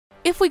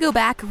If we go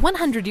back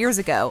 100 years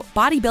ago,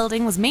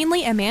 bodybuilding was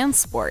mainly a man's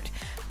sport,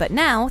 but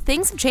now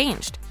things have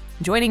changed.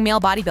 Joining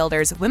male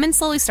bodybuilders, women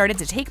slowly started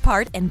to take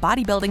part in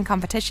bodybuilding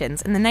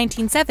competitions in the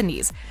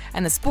 1970s,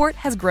 and the sport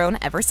has grown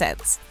ever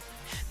since.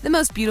 The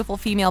most beautiful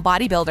female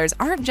bodybuilders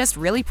aren't just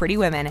really pretty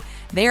women,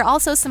 they are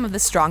also some of the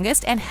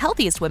strongest and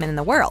healthiest women in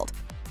the world.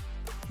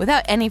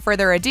 Without any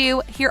further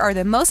ado, here are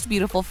the most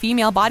beautiful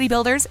female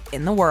bodybuilders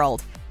in the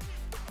world.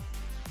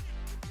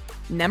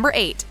 Number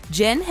 8.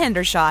 Jen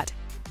Hendershot.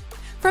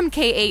 From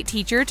K-8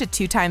 teacher to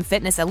two-time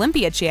fitness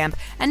Olympia champ,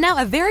 and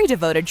now a very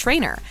devoted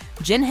trainer,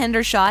 Jen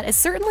Hendershot is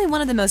certainly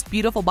one of the most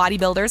beautiful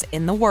bodybuilders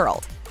in the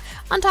world.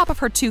 On top of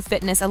her 2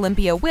 fitness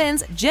Olympia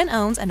wins, Jen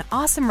owns an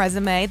awesome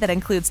resume that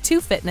includes 2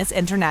 fitness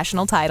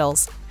international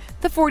titles.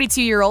 The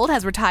 42-year-old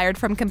has retired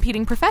from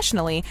competing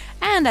professionally,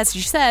 and as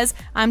she says,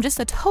 "I'm just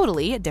a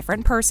totally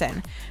different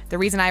person. The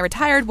reason I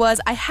retired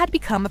was I had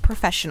become a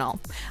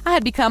professional. I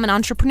had become an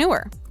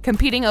entrepreneur.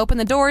 Competing opened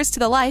the doors to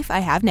the life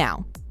I have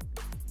now."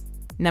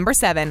 Number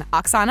 7.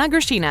 Oksana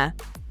Grishina.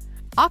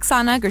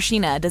 Oksana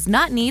Grishina does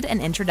not need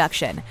an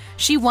introduction.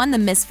 She won the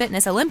Miss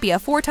Fitness Olympia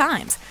 4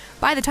 times.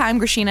 By the time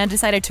Grishina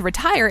decided to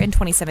retire in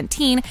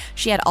 2017,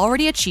 she had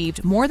already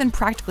achieved more than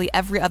practically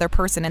every other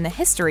person in the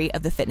history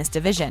of the fitness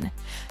division.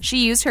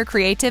 She used her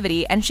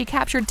creativity and she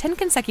captured 10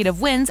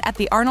 consecutive wins at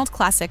the Arnold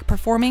Classic,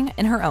 performing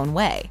in her own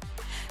way.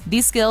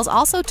 These skills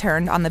also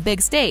turned on the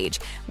big stage,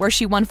 where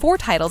she won 4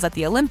 titles at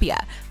the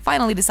Olympia,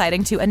 finally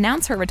deciding to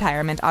announce her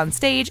retirement on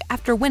stage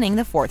after winning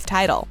the 4th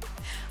title.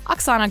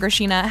 Oksana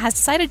Grishina has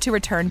decided to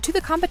return to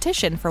the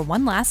competition for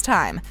one last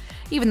time.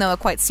 Even though a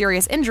quite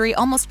serious injury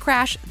almost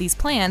crashed these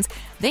plans,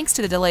 thanks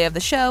to the delay of the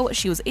show,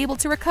 she was able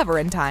to recover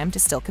in time to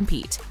still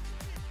compete.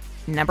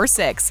 Number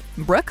 6.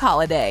 Brooke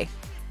Holiday.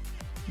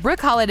 Brooke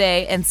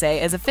Holiday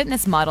Nsé is a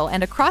fitness model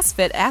and a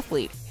CrossFit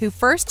athlete who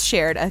first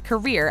shared a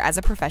career as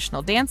a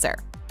professional dancer.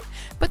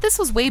 But this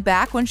was way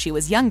back when she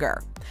was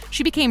younger.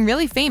 She became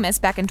really famous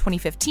back in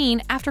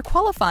 2015 after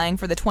qualifying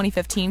for the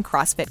 2015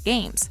 CrossFit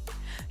Games.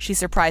 She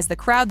surprised the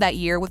crowd that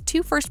year with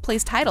 2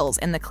 first-place titles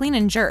in the clean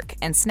and jerk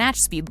and snatch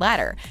speed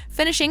ladder,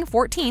 finishing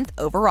 14th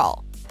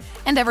overall.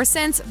 And ever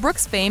since,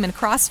 Brooke's fame in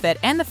CrossFit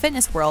and the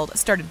fitness world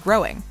started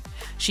growing.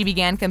 She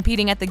began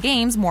competing at the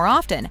Games more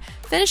often,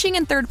 finishing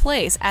in 3rd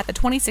place at the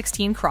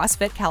 2016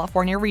 CrossFit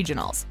California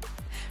Regionals.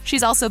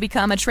 She's also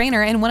become a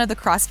trainer in one of the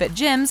CrossFit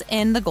gyms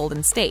in the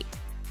Golden State.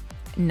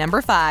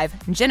 Number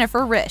 5.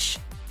 Jennifer Risch.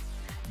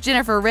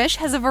 Jennifer Risch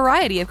has a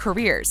variety of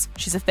careers.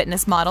 She's a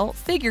fitness model,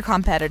 figure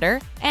competitor,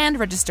 and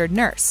registered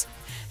nurse.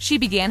 She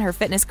began her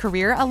fitness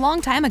career a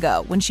long time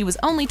ago when she was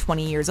only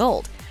 20 years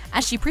old,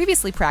 as she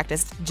previously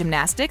practiced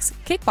gymnastics,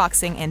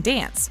 kickboxing, and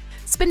dance.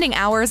 Spending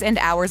hours and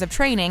hours of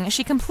training,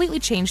 she completely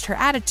changed her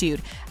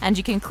attitude, and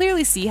you can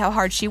clearly see how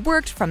hard she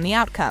worked from the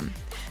outcome.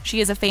 She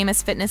is a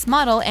famous fitness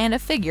model and a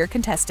figure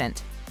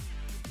contestant.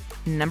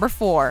 Number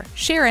 4.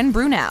 Sharon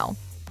Brunau.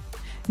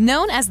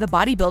 Known as the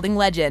bodybuilding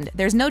legend,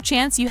 there's no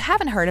chance you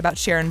haven't heard about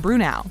Sharon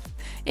Brunau.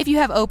 If you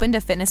have opened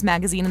a fitness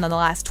magazine in the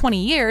last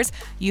 20 years,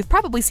 you've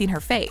probably seen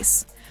her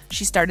face.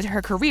 She started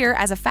her career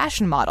as a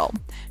fashion model.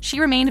 She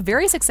remained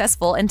very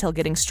successful until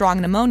getting strong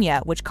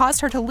pneumonia, which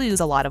caused her to lose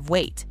a lot of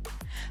weight.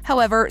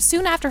 However,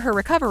 soon after her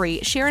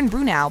recovery, Sharon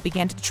Brunau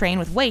began to train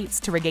with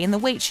weights to regain the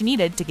weight she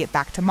needed to get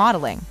back to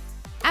modeling.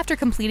 After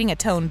completing a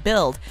toned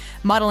build,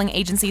 modeling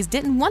agencies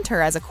didn't want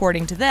her as,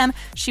 according to them,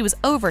 she was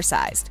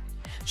oversized.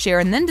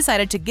 Sharon then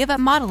decided to give up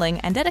modeling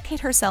and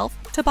dedicate herself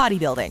to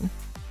bodybuilding.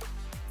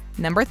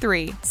 Number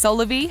 3.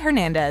 Solovie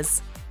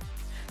Hernandez.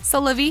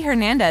 Solovie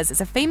Hernandez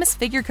is a famous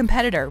figure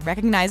competitor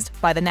recognized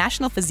by the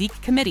National Physique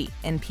Committee,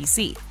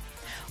 NPC.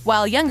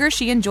 While younger,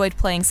 she enjoyed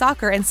playing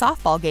soccer and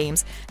softball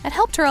games that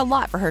helped her a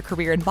lot for her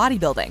career in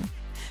bodybuilding.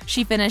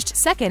 She finished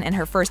 2nd in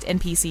her first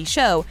NPC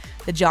show,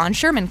 the John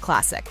Sherman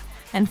Classic,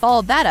 and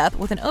followed that up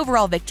with an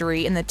overall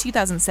victory in the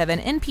 2007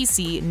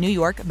 NPC New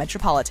York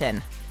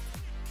Metropolitan.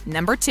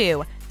 Number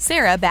 2.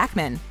 Sarah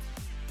Bachman.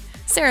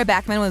 Sarah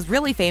Bachman was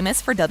really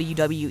famous for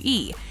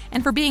WWE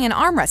and for being an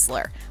arm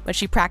wrestler, but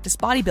she practiced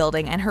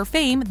bodybuilding and her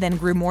fame then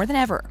grew more than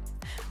ever.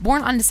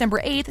 Born on December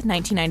 8,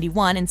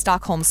 1991 in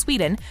Stockholm,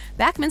 Sweden,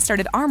 Bachman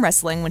started arm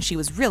wrestling when she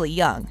was really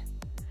young.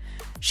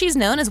 She's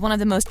known as one of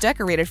the most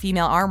decorated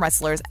female arm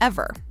wrestlers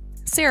ever.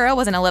 Sarah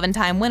was an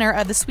 11-time winner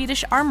of the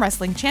Swedish Arm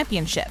Wrestling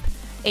Championship,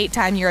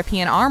 8-time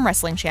European Arm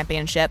Wrestling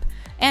Championship,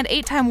 and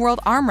 8-time World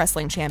Arm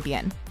Wrestling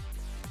Champion.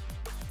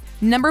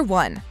 Number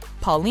 1.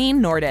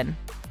 Pauline Norden.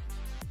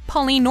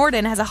 Pauline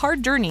Norden has a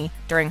hard journey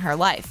during her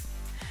life.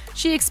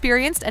 She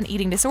experienced an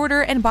eating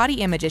disorder and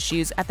body image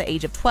issues at the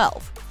age of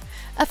 12.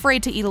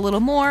 Afraid to eat a little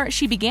more,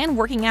 she began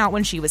working out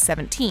when she was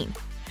 17.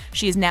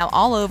 She is now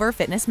all over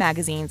fitness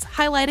magazines,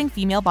 highlighting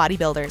female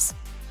bodybuilders.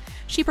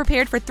 She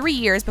prepared for 3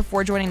 years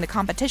before joining the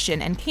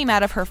competition and came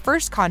out of her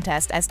first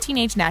contest as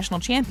teenage national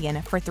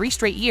champion for 3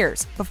 straight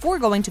years before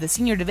going to the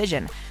senior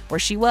division, where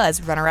she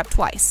was runner-up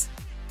twice.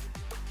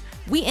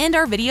 We end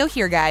our video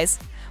here, guys.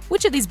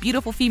 Which of these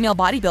beautiful female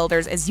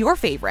bodybuilders is your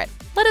favorite?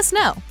 Let us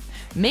know.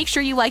 Make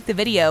sure you like the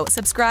video,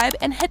 subscribe,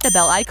 and hit the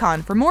bell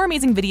icon for more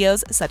amazing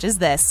videos such as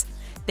this.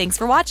 Thanks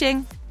for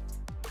watching!